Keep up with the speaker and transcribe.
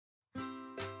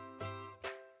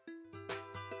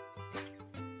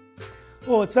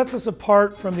Well, what sets us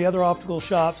apart from the other optical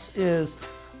shops is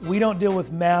we don't deal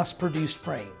with mass-produced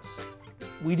frames.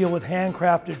 We deal with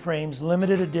handcrafted frames,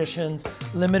 limited editions,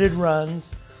 limited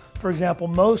runs. For example,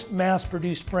 most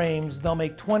mass-produced frames, they'll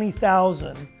make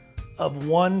 20,000 of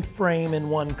one frame in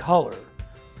one color.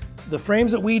 The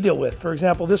frames that we deal with, for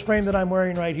example, this frame that I'm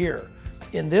wearing right here,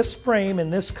 in this frame, in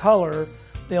this color,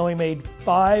 they only made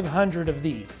 500 of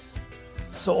these.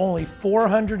 So only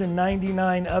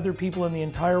 499 other people in the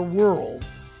entire world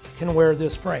can wear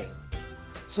this frame.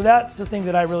 So that's the thing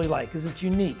that I really like, is it's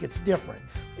unique, it's different,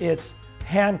 it's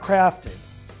handcrafted.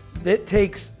 It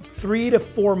takes 3 to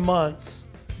 4 months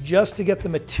just to get the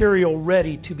material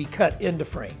ready to be cut into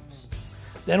frames.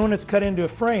 Then when it's cut into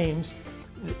frames,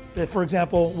 for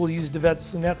example, we'll use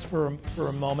Sunette's for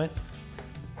a moment.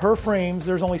 Her frames,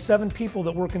 there's only 7 people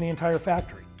that work in the entire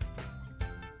factory.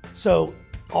 So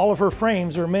all of her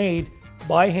frames are made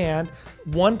by hand.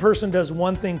 One person does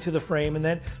one thing to the frame, and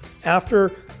then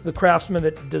after the craftsman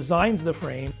that designs the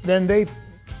frame, then they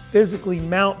physically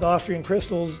mount the Austrian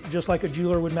crystals just like a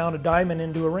jeweler would mount a diamond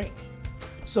into a ring.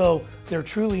 So they're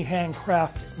truly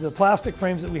handcrafted. The plastic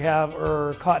frames that we have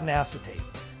are cotton acetate.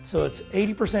 So it's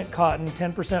 80% cotton,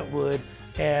 10% wood,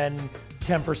 and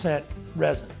 10%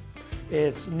 resin.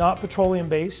 It's not petroleum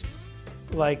based,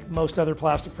 like most other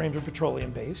plastic frames are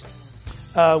petroleum based.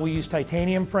 We use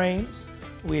titanium frames.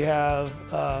 We have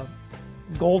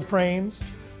gold frames.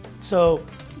 So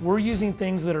we're using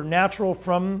things that are natural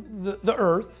from the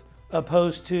earth,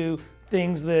 opposed to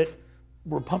things that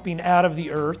we're pumping out of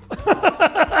the earth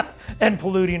and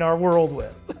polluting our world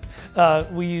with.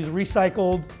 We use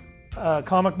recycled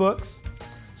comic books.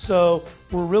 So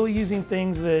we're really using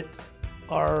things that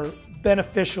are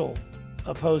beneficial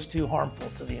opposed to harmful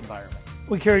to the environment.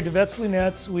 We carry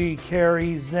Lunette's, we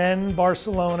carry Zen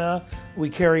Barcelona, we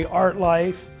carry Art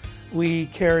Life, we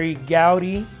carry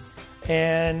Gaudi,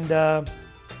 and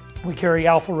we carry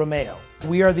Alfa Romeo.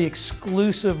 We are the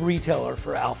exclusive retailer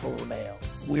for Alfa Romeo.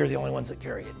 We are the only ones that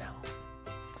carry it now.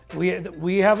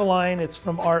 We have a line, it's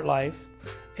from Art Life,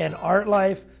 and Art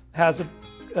Life has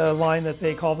a line that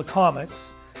they call the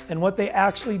comics, and what they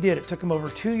actually did, it took them over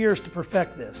 2 years to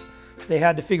perfect this. They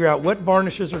had to figure out what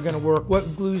varnishes are going to work,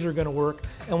 what glues are going to work,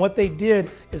 and what they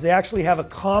did is they actually have a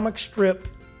comic strip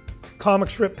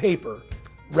paper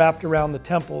wrapped around the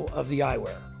temple of the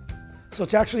eyewear. So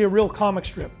it's actually a real comic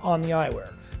strip on the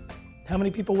eyewear. How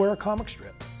many people wear a comic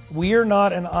strip? We are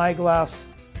not an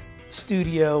eyeglass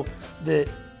studio that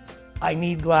I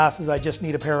need glasses, I just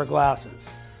need a pair of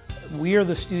glasses. We are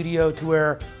the studio to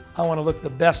where I want to look the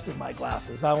best in my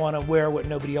glasses. I want to wear what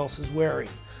nobody else is wearing.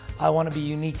 I want to be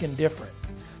unique and different.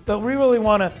 But we really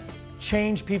want to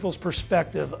change people's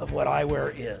perspective of what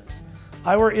eyewear is.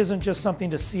 Eyewear isn't just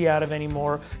something to see out of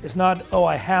anymore. It's not, oh,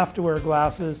 I have to wear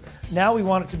glasses. Now we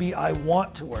want it to be, I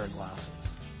want to wear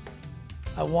glasses.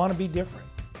 I want to be different.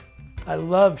 I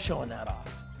love showing that off.